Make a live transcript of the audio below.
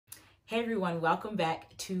Hey everyone, welcome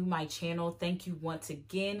back to my channel. Thank you once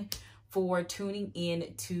again for tuning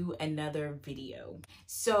in to another video.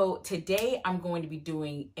 So today I'm going to be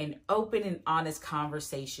doing an open and honest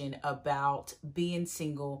conversation about being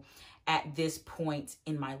single at this point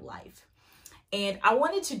in my life. And I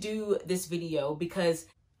wanted to do this video because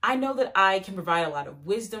I know that I can provide a lot of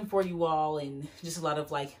wisdom for you all and just a lot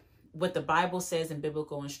of what the Bible says in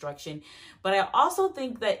biblical instruction. But I also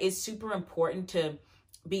think that it's super important to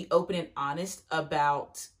be open and honest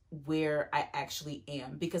about where I actually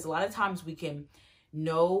am, because a lot of times we can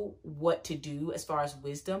know what to do as far as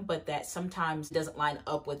wisdom, but that sometimes doesn't line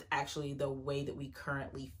up with actually the way that we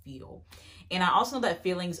currently feel. And I also know that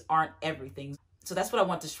feelings aren't everything. So that's what I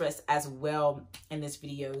want to stress as well in this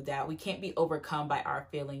video, that we can't be overcome by our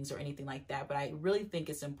feelings or anything like that. But I really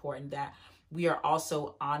think it's important that we are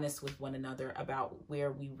also honest with one another about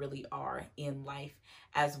where we really are in life,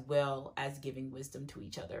 as well as giving wisdom to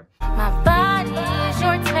each other. My body is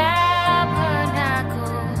your tabernacle.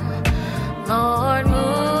 Lord,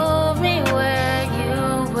 move me where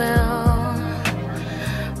you will.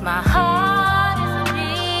 My heart is a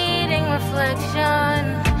beating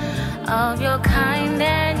reflection of your kind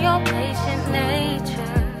and your patient nature.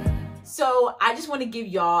 So I just want to give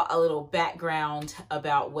y'all a little background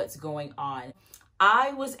about what's going on.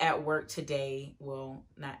 I was at work today. Well,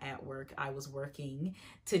 not at work. I was working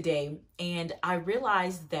today, and I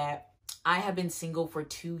realized that I have been single for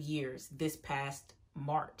 2 years this past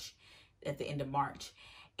March, at the end of March.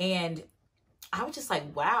 And I was just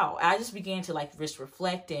like, wow. I just began to just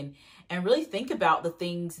reflect and really think about the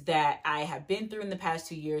things that I have been through in the past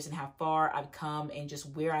 2 years and how far I've come and just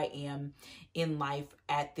where I am in life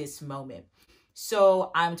at this moment.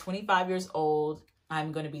 So I'm 25 years old.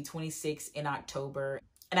 I'm going to be 26 in October.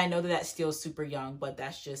 And I know that that's still super young, but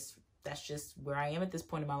that's just where I am at this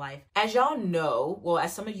point in my life. As y'all know, well,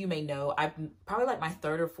 as some of you may know, I've probably my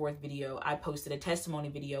third or fourth video, I posted a testimony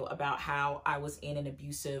video about how I was in an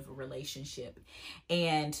abusive relationship.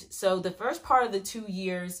 And so the first part of the 2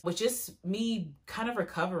 years was just me kind of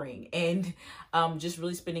recovering and just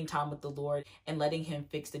really spending time with the Lord and letting him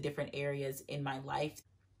fix the different areas in my life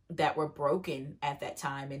that were broken at that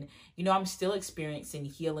time. And I'm still experiencing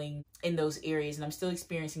healing in those areas, and I'm still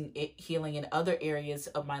experiencing healing in other areas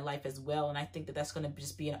of my life as well. And I think that that's going to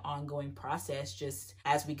just be an ongoing process just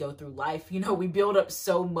as we go through life. We build up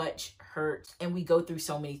so much hurt and we go through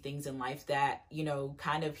so many things in life that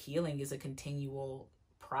kind of healing is a continual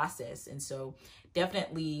process. And so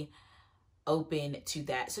definitely open to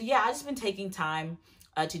that. So yeah, I've just been taking time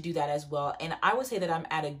to do that as well. And I would say that I'm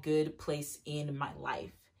at a good place in my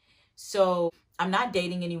life. So I'm not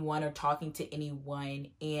dating anyone or talking to anyone.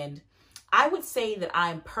 And I would say that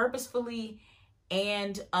I'm purposefully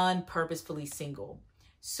and unpurposefully single.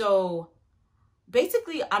 So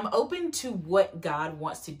basically, I'm open to what God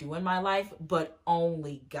wants to do in my life, but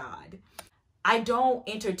only God. I don't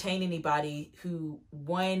entertain anybody who,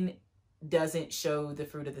 one, doesn't show the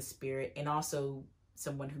fruit of the Spirit, and also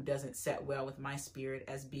someone who doesn't set well with my spirit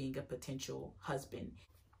as being a potential husband.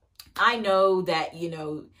 I know that,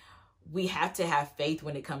 we have to have faith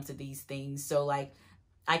when it comes to these things. So I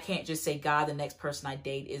can't just say, God, the next person I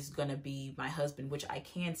date is going to be my husband, which I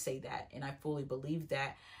can say that. And I fully believe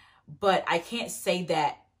that, but I can't say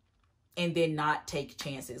that and then not take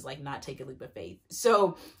chances, not take a leap of faith.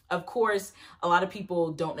 So of course, a lot of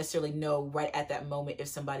people don't necessarily know right at that moment if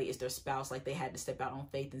somebody is their spouse. They had to step out on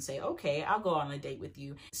faith and say, okay, I'll go on a date with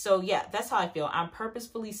you. So yeah, that's how I feel. I'm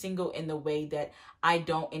purposefully single in the way that I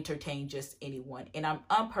don't entertain just anyone. And I'm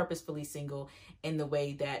unpurposefully single in the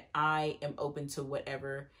way that I am open to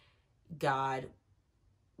whatever God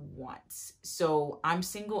wants. So I'm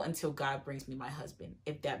single until God brings me my husband,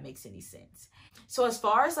 if that makes any sense. So as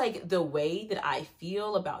far as the way that I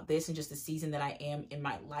feel about this and just the season that I am in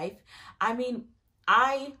my life, I mean,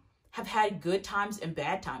 I have had good times and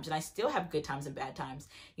bad times, and I still have good times and bad times.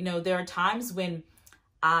 There are times when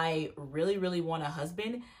I really, really want a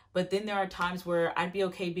husband, but then there are times where I'd be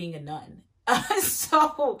okay being a nun.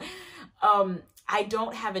 So I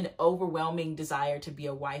don't have an overwhelming desire to be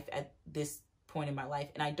a wife at this point in my life,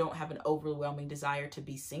 and I don't have an overwhelming desire to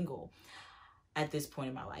be single at this point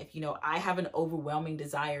in my life. I have an overwhelming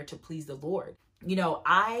desire to please the Lord.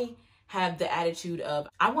 I have the attitude of,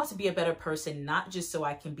 I want to be a better person, not just so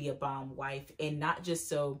I can be a bomb wife and not just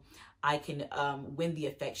so I can win the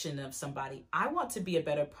affection of somebody. I want to be a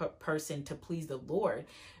better person to please the Lord,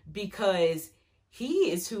 because he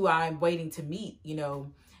is who I'm waiting to meet.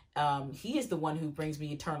 He is the one who brings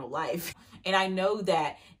me eternal life. And I know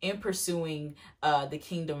that in pursuing the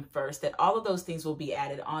kingdom first, that all of those things will be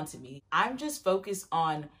added onto me. I'm just focused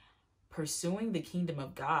on pursuing the kingdom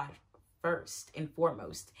of God first and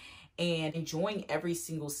foremost, and enjoying every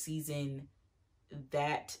single season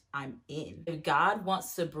that I'm in. If God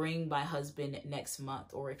wants to bring my husband next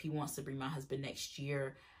month, or if he wants to bring my husband next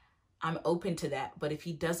year, I'm open to that. But if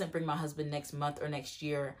he doesn't bring my husband next month or next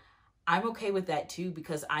year, I'm okay with that too,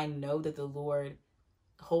 because I know that the Lord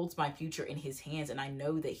holds my future in his hands, and I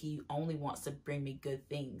know that he only wants to bring me good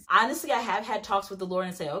things. Honestly, I have had talks with the Lord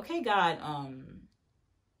and say, okay, God,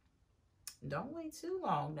 don't wait too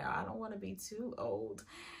long now. I don't want to be too old.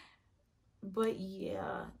 But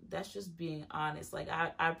yeah, that's just being honest. Like,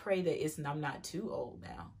 I pray that I'm not too old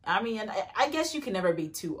now. I mean, I guess you can never be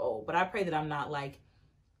too old, but I pray that I'm not like,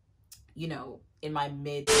 you know, in my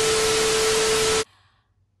mid.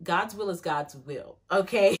 God's will is God's will,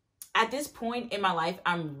 okay? At this point in my life,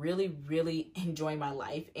 I'm really, really enjoying my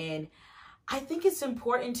life. And I think it's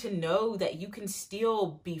important to know that you can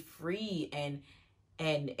still be free and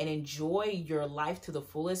enjoy your life to the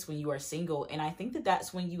fullest when you are single. And I think that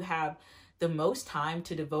that's when you have the most time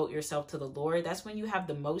to devote yourself to the Lord. That's when you have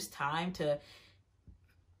the most time to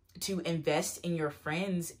invest in your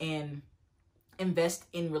friends and invest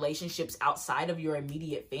in relationships outside of your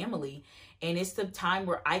immediate family. And it's the time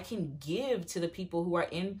where I can give to the people who are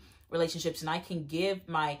in relationships, and I can give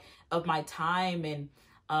of my time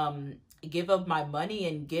and give of my money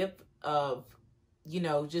and give of, you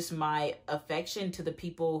know, just my affection to the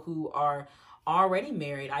people who are already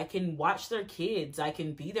married. I can watch their kids. I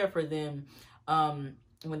can be there for them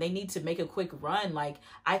when they need to make a quick run. Like,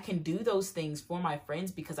 I can do those things for my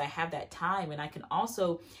friends because I have that time. And I can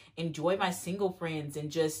also enjoy my single friends and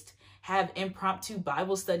just have impromptu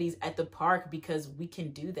Bible studies at the park because we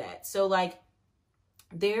can do that. So like,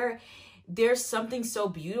 there's something so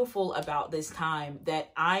beautiful about this time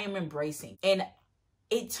that I am embracing. And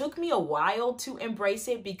it took me a while to embrace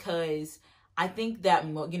it, because I think that,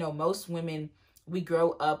 you know, most women, we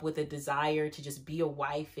grow up with a desire to just be a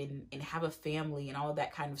wife and have a family and all of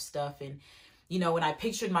that kind of stuff. And, you know, when I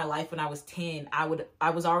pictured my life when I was 10, I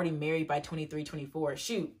was already married by 23, 24.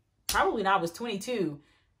 Shoot, probably not. I was 22.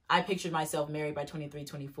 I pictured myself married by 23,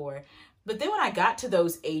 24. But then when I got to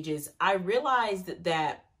those ages, I realized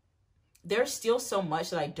that there's still so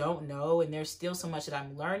much that I don't know, and there's still so much that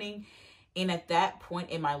I'm learning. And at that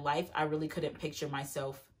point in my life, I really couldn't picture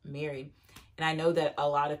myself married. And I know that a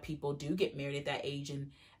lot of people do get married at that age,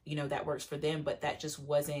 and, you know, that works for them, but that just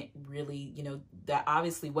wasn't really, you know, that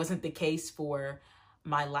obviously wasn't the case for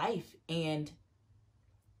my life. And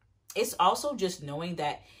it's also just knowing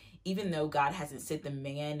that even though God hasn't sent the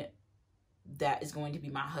man that is going to be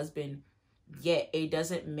my husband yet, it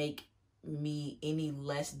doesn't make me any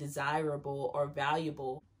less desirable or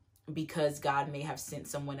valuable because God may have sent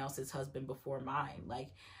someone else's husband before mine. Like,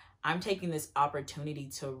 I'm taking this opportunity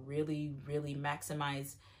to really, really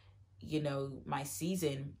maximize, you know, my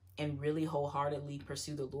season and really wholeheartedly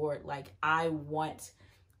pursue the Lord. Like, I'm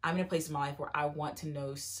in a place in my life where I want to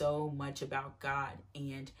know so much about God,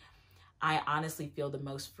 and I honestly feel the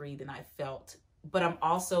most free than I felt. But I'm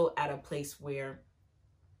also at a place where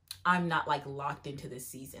I'm not like locked into this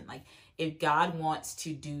season. Like, if God wants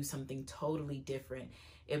to do something totally different,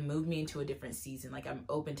 it moved me into a different season, like, I'm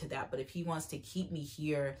open to that. But if he wants to keep me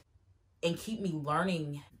here and keep me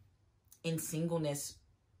learning in singleness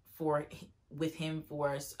with him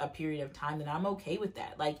for a period of time, then I'm okay with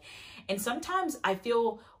that. Like, and sometimes I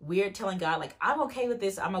feel weird telling God, like, I'm okay with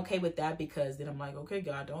this, I'm okay with that, because then I'm like, okay,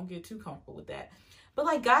 God, don't get too comfortable with that. But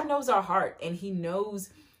like, God knows our heart, and he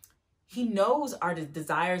knows our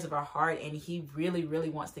desires of our heart, and he really,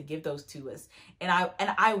 really wants to give those to us. And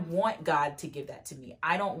I want God to give that to me.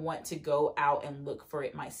 I don't want to go out and look for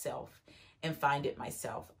it myself and find it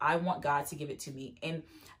myself. I want God to give it to me. And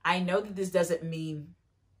I know that this doesn't mean,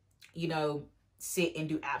 you know, sit and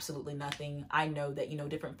do absolutely nothing. I know that, you know,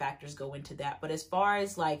 different factors go into that. But as far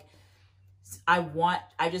as like, I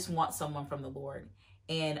just want someone from the Lord.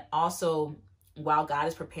 And also, while God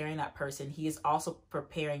is preparing that person, he is also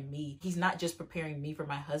preparing me. He's not just preparing me for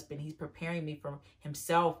my husband. He's preparing me for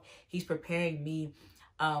himself. He's preparing me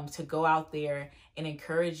to go out there and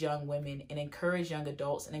encourage young women and encourage young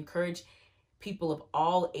adults and encourage people of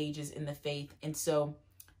all ages in the faith. And so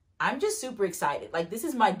I'm just super excited. Like, this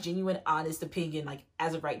is my genuine, honest opinion. Like,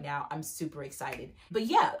 as of right now, I'm super excited. But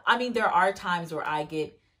yeah, I mean, there are times where I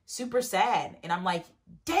get super sad and I'm like,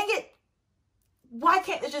 dang it, why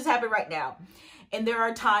can't this just happen right now? And there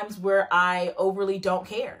are times where I overly don't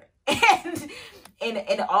care. And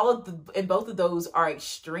both of those are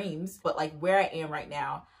extremes. But like, where I am right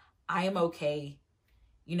now, I am okay.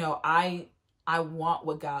 You know, I want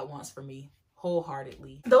what God wants for me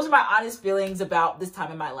wholeheartedly. Those are my honest feelings about this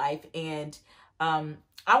time in my life. And I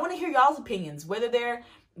want to hear y'all's opinions, whether they're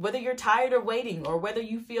whether you're tired of waiting or whether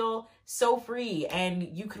you feel so free and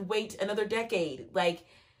you could wait another decade, like,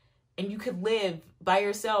 and you could live by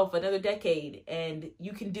yourself another decade and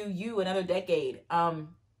you can do you another decade. I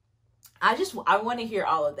want to hear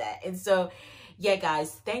all of that. And so, yeah,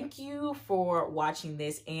 guys, thank you for watching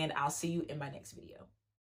this, and I'll see you in my next video.